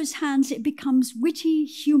Orozco's hands, it becomes witty,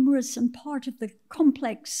 humorous, and part of the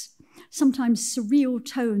complex, sometimes surreal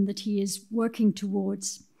tone that he is working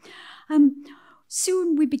towards.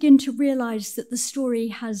 Soon we begin to realize that the story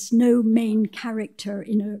has no main character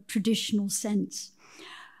in a traditional sense.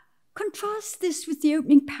 Contrast this with the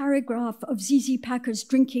opening paragraph of ZZ Packer's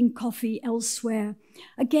Drinking Coffee Elsewhere.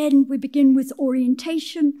 Again, we begin with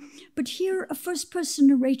orientation, but here a first-person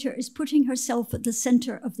narrator is putting herself at the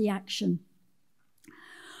center of the action.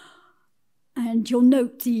 And you'll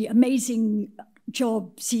note the amazing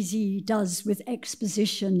job ZZ does with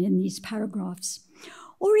exposition in these paragraphs.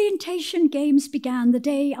 Orientation games began the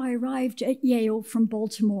day I arrived at Yale from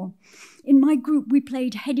Baltimore. In my group, we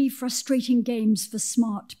played heady, frustrating games for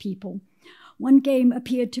smart people. One game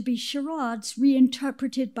appeared to be charades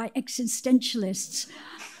reinterpreted by existentialists.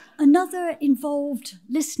 Another involved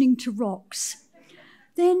listening to rocks.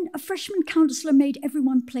 Then a freshman counselor made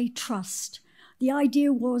everyone play Trust. The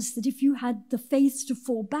idea was that if you had the faith to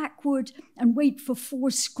fall backward and wait for 4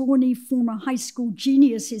 scrawny former high school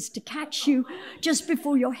geniuses to catch you just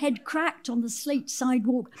before your head cracked on the slate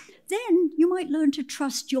sidewalk, then you might learn to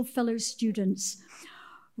trust your fellow students.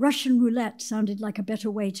 Russian roulette sounded like a better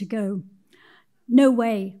way to go. No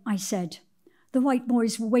way, I said. The white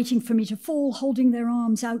boys were waiting for me to fall, holding their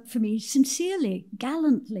arms out for me, sincerely,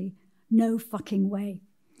 gallantly. No fucking way.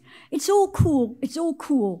 It's all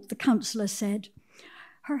cool, the counselor said.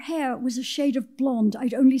 Her hair was a shade of blonde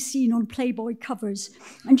I'd only seen on Playboy covers,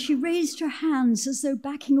 and she raised her hands as though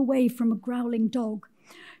backing away from a growling dog.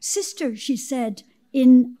 "Sister," she said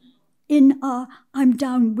in a "I'm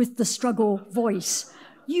down with the struggle" voice,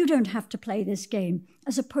 "you don't have to play this game.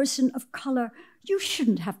 As a person of color, you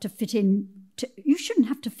shouldn't have to fit into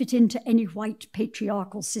any white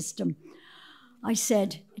patriarchal system." I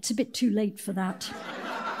said, "It's a bit too late for that."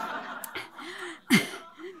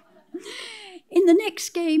 In the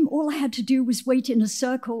next game, all I had to do was wait in a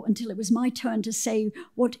circle until it was my turn to say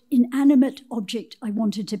what inanimate object I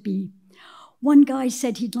wanted to be. One guy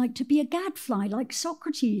said he'd like to be a gadfly like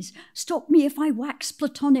Socrates. "Stop me if I wax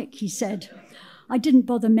platonic," he said. I didn't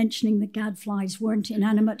bother mentioning that gadflies weren't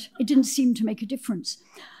inanimate. It didn't seem to make a difference.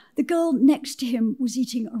 The girl next to him was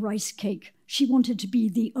eating a rice cake. She wanted to be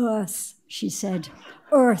the Earth, she said.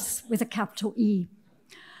 Earth with a capital E.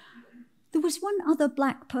 There was one other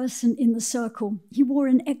black person in the circle. He wore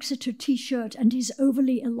an Exeter t-shirt, and his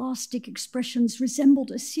overly elastic expressions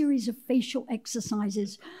resembled a series of facial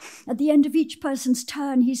exercises. At the end of each person's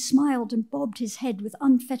turn, he smiled and bobbed his head with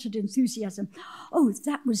unfettered enthusiasm. "Oh,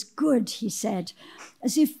 that was good," he said,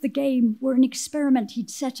 as if the game were an experiment he'd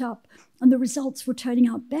set up and the results were turning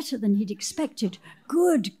out better than he'd expected.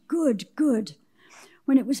 "Good, good, good."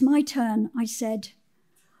 When it was my turn, I said,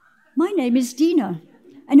 "My name is Dina.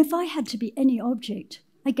 And if I had to be any object,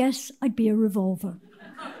 I guess I'd be a revolver."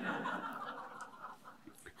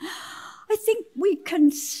 I think we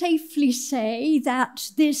can safely say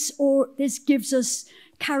that this gives us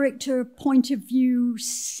character, point of view,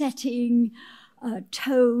 setting,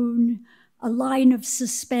 tone, a line of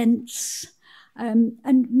suspense,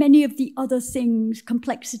 and many of the other things,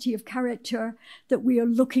 complexity of character, that we are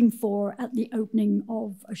looking for at the opening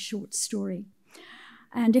of a short story.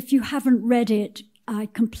 And if you haven't read it, I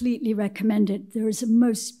completely recommend it. There is a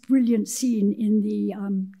most brilliant scene in the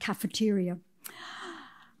cafeteria,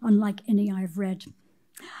 unlike any I've read.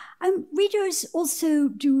 Readers also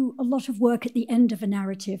do a lot of work at the end of a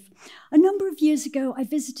narrative. A number of years ago, I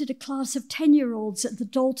visited a class of 10-year-olds at the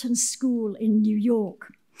Dalton School in New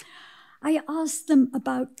York. I asked them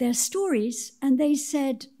about their stories, and they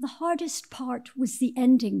said the hardest part was the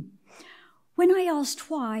ending. When I asked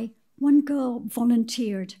why, one girl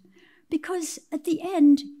volunteered, "Because at the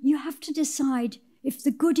end, you have to decide if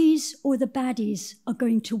the goodies or the baddies are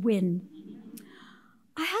going to win."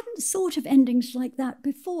 I hadn't thought of endings like that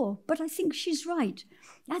before, but I think she's right.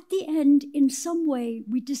 At the end, in some way,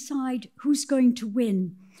 we decide who's going to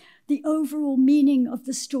win. The overall meaning of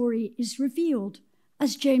the story is revealed.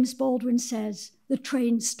 As James Baldwin says, the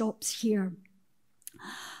train stops here.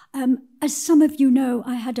 As some of you know,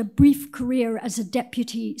 I had a brief career as a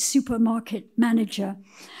deputy supermarket manager.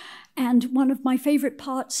 And one of my favorite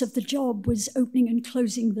parts of the job was opening and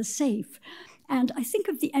closing the safe. And I think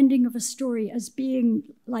of the ending of a story as being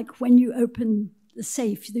like when you open the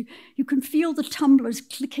safe. You can feel the tumblers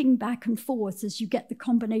clicking back and forth as you get the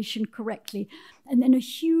combination correctly. And then a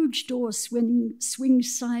huge door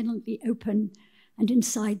swings silently open, and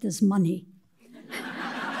inside there's money.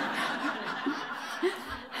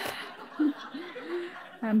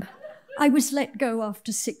 I was let go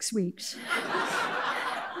after 6 weeks.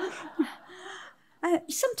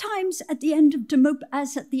 Sometimes at the end of de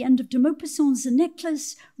Maupassant's The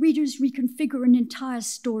Necklace, readers reconfigure an entire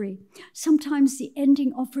story. Sometimes the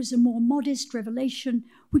ending offers a more modest revelation,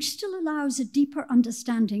 which still allows a deeper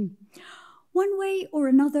understanding. One way or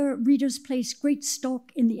another, readers place great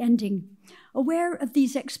stock in the ending. Aware of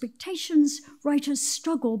these expectations, writers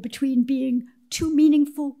struggle between being too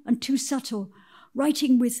meaningful and too subtle,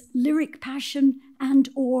 writing with lyric passion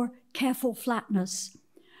and/or careful flatness.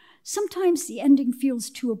 Sometimes the ending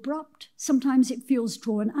feels too abrupt, sometimes it feels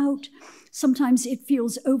drawn out, sometimes it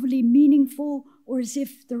feels overly meaningful, or as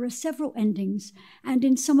if there are several endings. And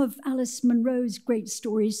in some of Alice Munro's great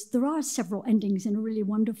stories, there are several endings in a really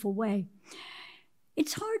wonderful way.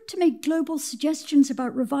 It's hard to make global suggestions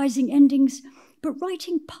about revising endings, but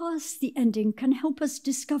writing past the ending can help us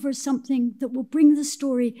discover something that will bring the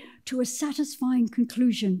story to a satisfying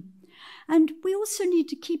conclusion. And we also need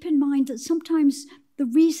to keep in mind that sometimes the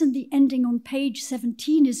reason the ending on page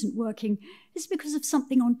 17 isn't working is because of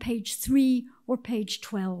something on page 3 or page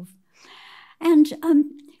 12. And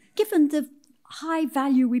given the high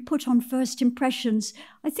value we put on first impressions,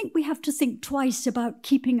 I think we have to think twice about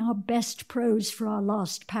keeping our best prose for our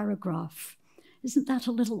last paragraph. Isn't that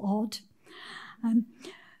a little odd?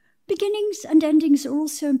 Beginnings and endings are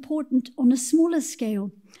also important on a smaller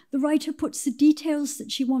scale. The writer puts the details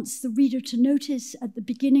that she wants the reader to notice at the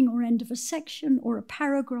beginning or end of a section or a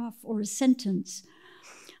paragraph or a sentence.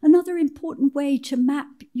 Another important way to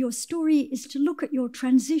map your story is to look at your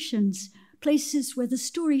transitions, places where the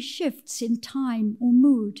story shifts in time or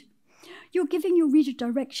mood. You're giving your reader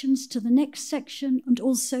directions to the next section and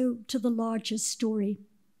also to the larger story.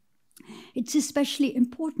 It's especially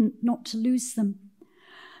important not to lose them.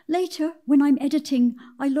 Later, when I'm editing,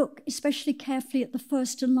 I look especially carefully at the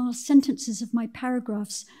first and last sentences of my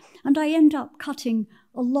paragraphs, and I end up cutting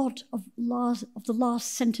a lot of the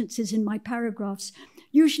last sentences in my paragraphs.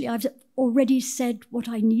 Usually I've already said what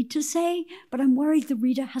I need to say, but I'm worried the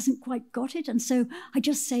reader hasn't quite got it, and so I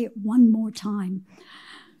just say it one more time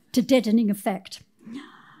to deadening effect.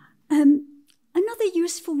 Another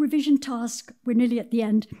useful revision task, we're nearly at the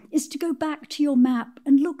end, is to go back to your map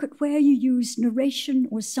and look at where you use narration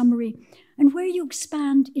or summary and where you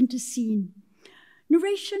expand into scene.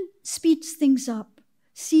 Narration speeds things up.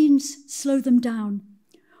 Scenes slow them down.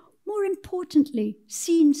 More importantly,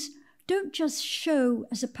 scenes don't just show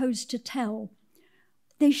as opposed to tell.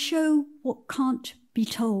 They show what can't be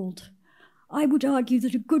told. I would argue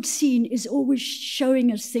that a good scene is always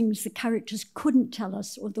showing us things the characters couldn't tell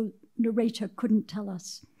us or the narrator couldn't tell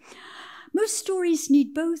us. Most stories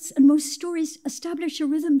need both, and most stories establish a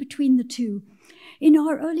rhythm between the two. In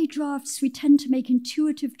our early drafts, we tend to make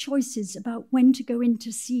intuitive choices about when to go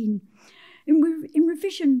into scene. In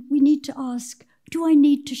revision, we need to ask, do I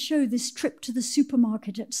need to show this trip to the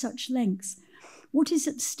supermarket at such length? What is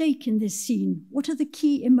at stake in this scene? What are the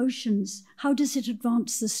key emotions? How does it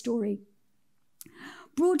advance the story?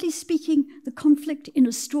 Broadly speaking, the conflict in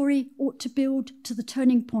a story ought to build to the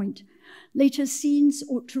turning point. Later scenes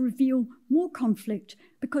ought to reveal more conflict,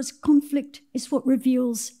 because conflict is what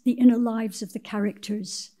reveals the inner lives of the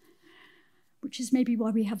characters, which is maybe why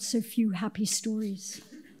we have so few happy stories.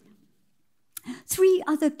 3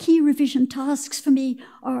 other key revision tasks for me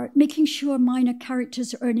are making sure minor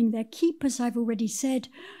characters are earning their keep, as I've already said,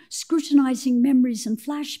 scrutinizing memories and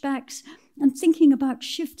flashbacks, and thinking about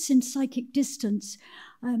shifts in psychic distance,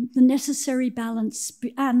 the necessary balance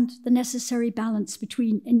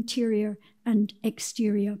between interior and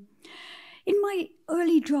exterior. In my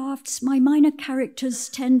early drafts, my minor characters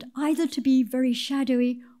tend either to be very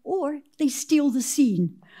shadowy or they steal the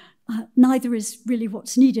scene. Neither is really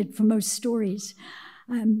what's needed for most stories.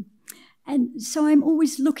 And so I'm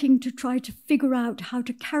always looking to try to figure out how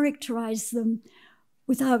to characterize them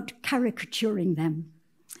without caricaturing them.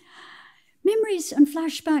 Memories and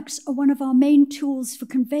flashbacks are one of our main tools for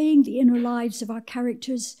conveying the inner lives of our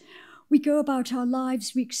characters. We go about our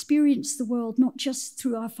lives, we experience the world not just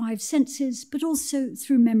through our 5 senses, but also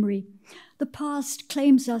through memory. The past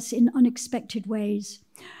claims us in unexpected ways.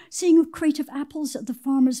 Seeing a crate of apples at the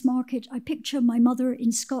farmer's market, I picture my mother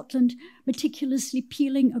in Scotland meticulously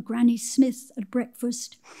peeling a Granny Smith at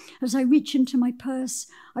breakfast. As I reach into my purse,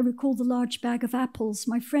 I recall the large bag of apples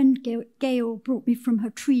my friend Gail brought me from her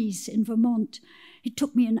trees in Vermont. It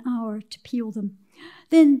took me an hour to peel them.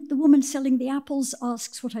 Then the woman selling the apples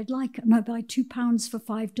asks what I'd like, and I buy 2 pounds for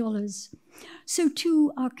 $5. So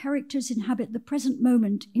too, our characters inhabit the present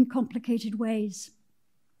moment in complicated ways.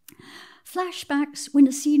 Flashbacks, when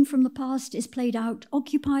a scene from the past is played out,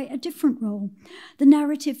 occupy a different role. The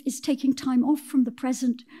narrative is taking time off from the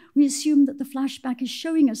present. We assume that the flashback is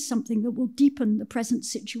showing us something that will deepen the present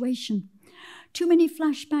situation. Too many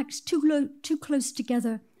flashbacks too close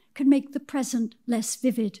together can make the present less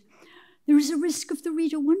vivid. There is a risk of the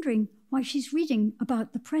reader wondering why she's reading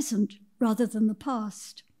about the present rather than the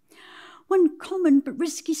past. One common but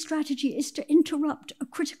risky strategy is to interrupt a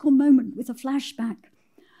critical moment with a flashback.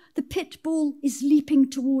 The pit bull is leaping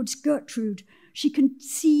towards Gertrude. She can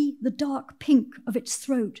see the dark pink of its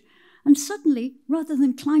throat. And suddenly, rather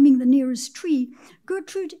than climbing the nearest tree,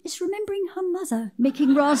 Gertrude is remembering her mother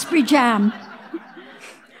making raspberry jam.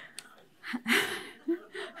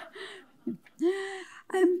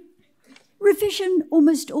 Revision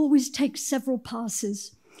almost always takes several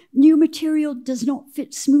passes. New material does not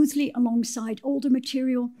fit smoothly alongside older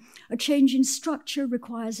material. A change in structure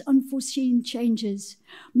requires unforeseen changes.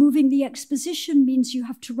 Moving the exposition means you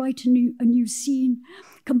have to write a new scene.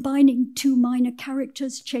 Combining 2 minor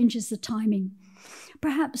characters changes the timing.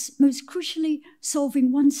 Perhaps most crucially,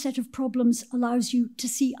 solving one set of problems allows you to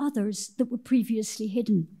see others that were previously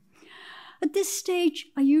hidden. At this stage,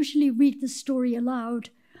 I usually read the story aloud,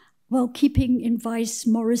 while keeping in vice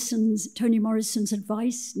Toni Morrison's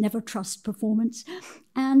advice, never trust performance,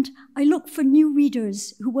 and I look for new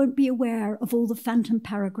readers who won't be aware of all the phantom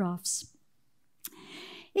paragraphs.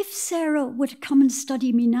 If Sarah were to come and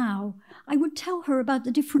study me now, I would tell her about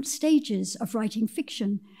the different stages of writing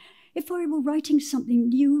fiction. If I were writing something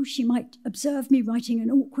new, she might observe me writing an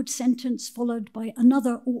awkward sentence followed by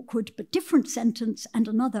another awkward but different sentence and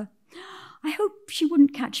another. I hope she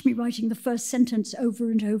wouldn't catch me writing the first sentence over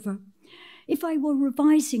and over. If I were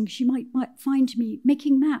revising, she might find me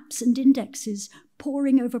making maps and indexes,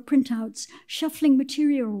 poring over printouts, shuffling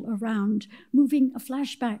material around, moving a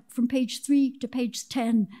flashback from page 3 to page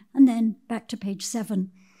 10, and then back to page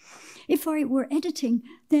 7. If I were editing,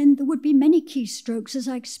 then there would be many keystrokes as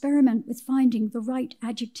I experiment with finding the right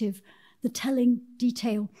adjective, the telling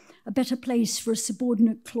detail, a better place for a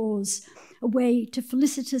subordinate clause, a way to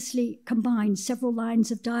felicitously combine several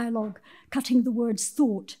lines of dialogue, cutting the words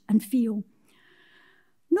thought and feel.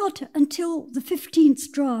 Not until the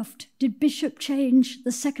 15th draft did Bishop change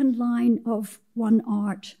the second line of One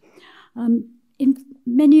Art. In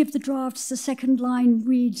many of the drafts, the second line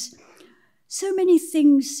reads, "So many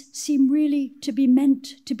things seem really to be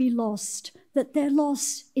meant to be lost, that their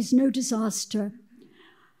loss is no disaster."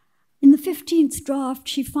 In the 15th draft,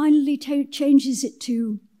 she finally changes it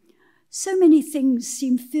to, "So many things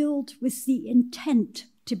seem filled with the intent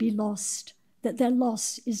to be lost, that their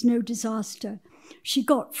loss is no disaster." She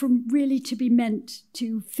got from really to be meant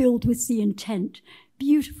to filled with the intent.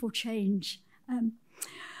 Beautiful change.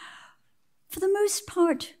 For the most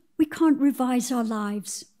part, we can't revise our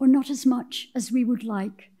lives, or not as much as we would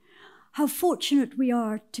like. How fortunate we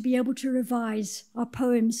are to be able to revise our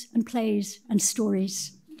poems and plays and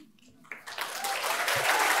stories.